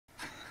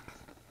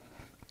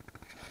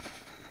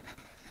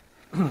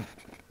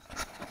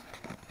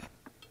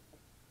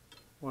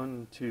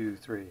One, two,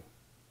 three.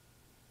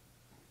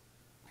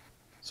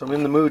 So I'm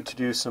in the mood to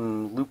do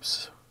some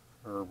loops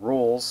or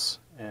rolls,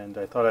 and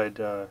I thought I'd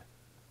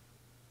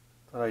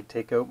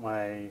take out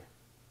my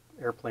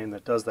airplane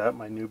that does that,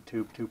 my Noob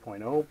Tube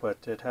 2.0, but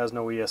it has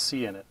no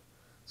ESC in it.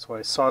 So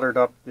I soldered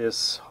up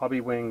this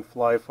HobbyWing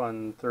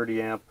FlyFun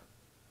 30 amp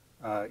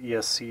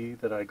ESC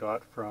that I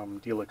got from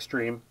Deal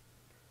Extreme,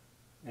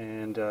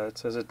 and it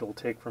says it will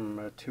take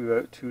from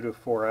 2 to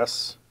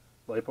 4S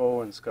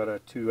LiPo, and it's got a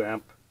 2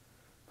 amp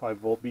 5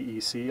 volt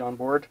BEC on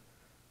board.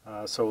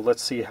 So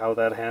let's see how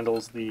that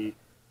handles the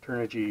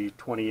Turnigy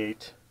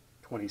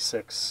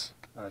 2826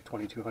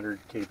 2200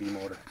 kV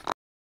motor.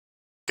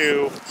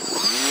 2, 1,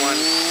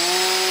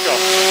 go.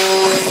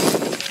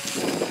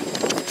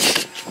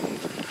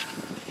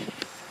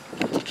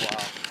 Wow.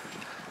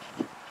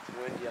 It's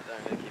windy up there,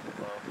 I'm going to keep it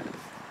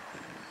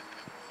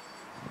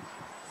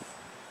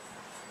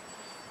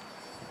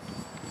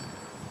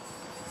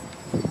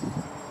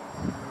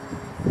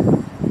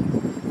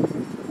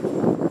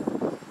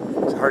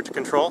low. Is it hard to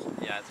control?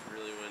 Yeah, it's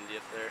really windy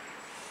up there.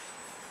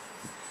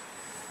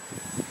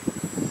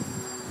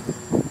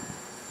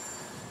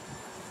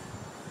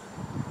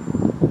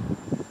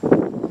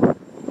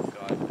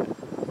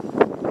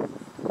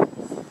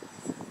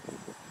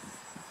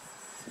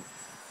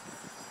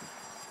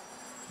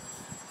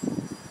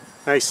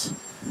 Nice.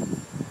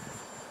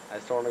 I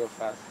just don't want to go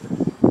faster.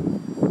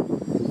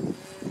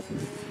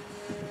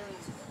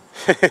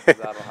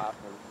 That'll happen.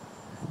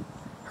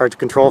 Hard to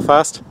control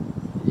fast?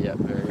 Yeah,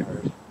 very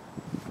hard.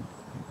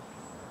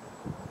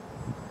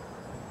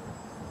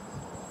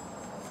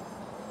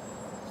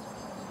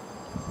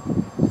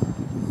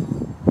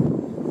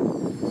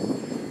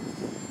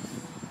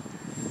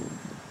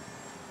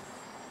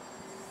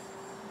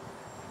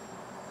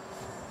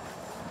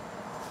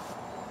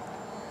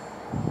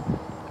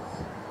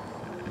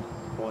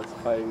 Oh, it's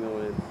fighting the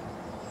wind.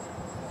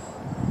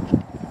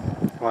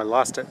 Oh, I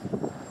lost it.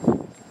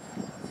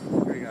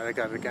 There you go, I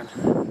got it again.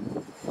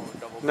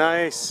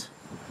 Nice.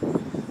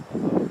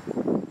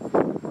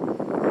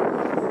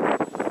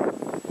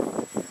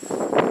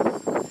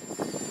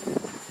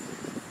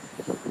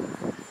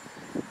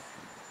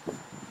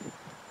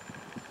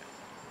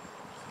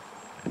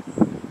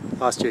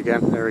 Lost you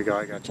again. There we go,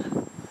 I got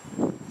you.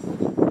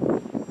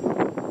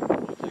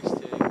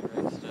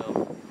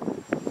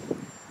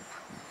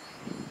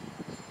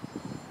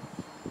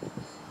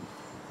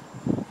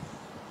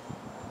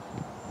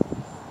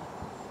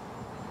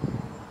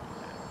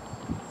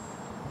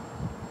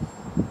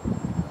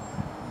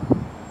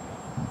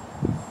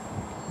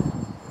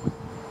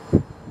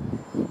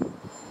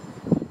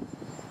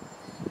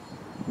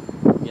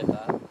 Get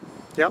that?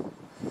 Yep.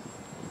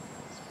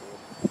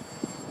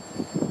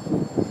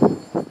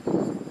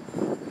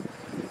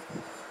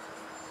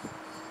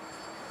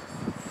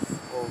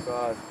 Oh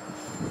God.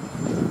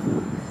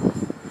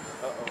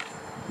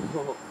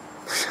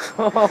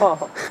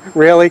 Uh-oh.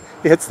 Really?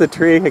 It hits the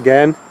tree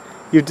again?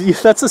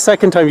 That's the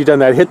second time you've done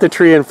that. Hit the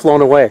tree and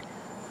flown away.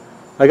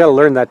 I gotta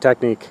learn that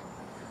technique.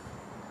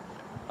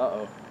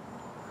 Uh-oh.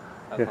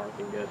 That's Yeah. not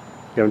looking good.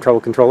 You having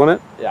trouble controlling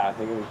it? Yeah, I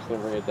think I'm just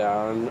gonna bring it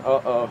down.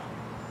 Uh-oh.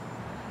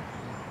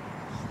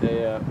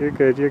 Stay up. You're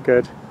good, you're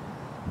good.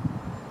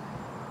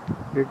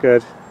 You're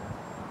good.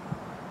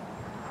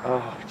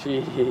 Oh,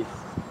 jeez.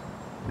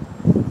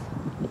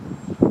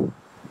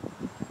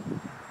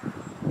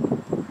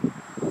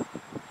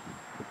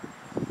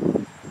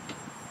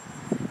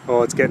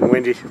 Oh, it's getting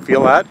windy.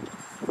 Feel that?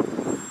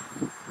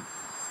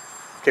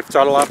 Okay,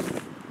 throttle up.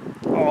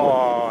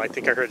 Oh, I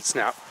think I heard it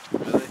snap.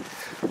 Really?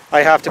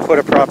 I have to put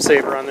a prop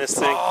saver on this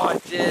thing. Oh, I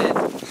did.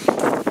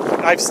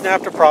 I've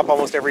snapped a prop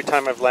almost every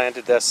time I've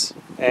landed this,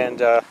 and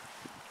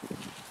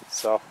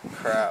so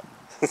Crap.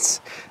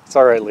 it's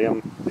all right,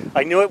 Liam.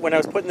 I knew it when I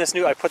was putting this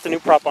I put the new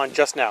prop on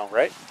just now,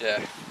 right? Yeah.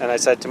 And I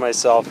said to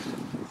myself,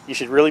 you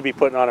should really be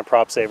putting on a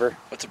prop saver.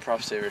 What's a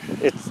prop saver?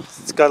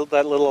 It's got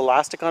that little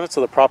elastic on it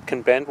so the prop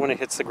can bend when it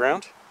hits the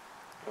ground.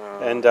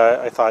 And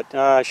I thought,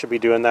 I should be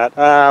doing that.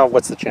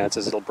 What's the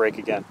chances it'll break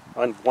again?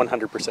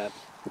 100%.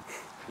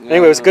 No,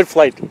 Anyway, it was a good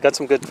flight. Got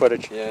some good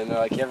footage. Yeah, no,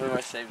 I can't remember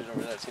I saved it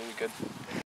over there. It's gonna be good.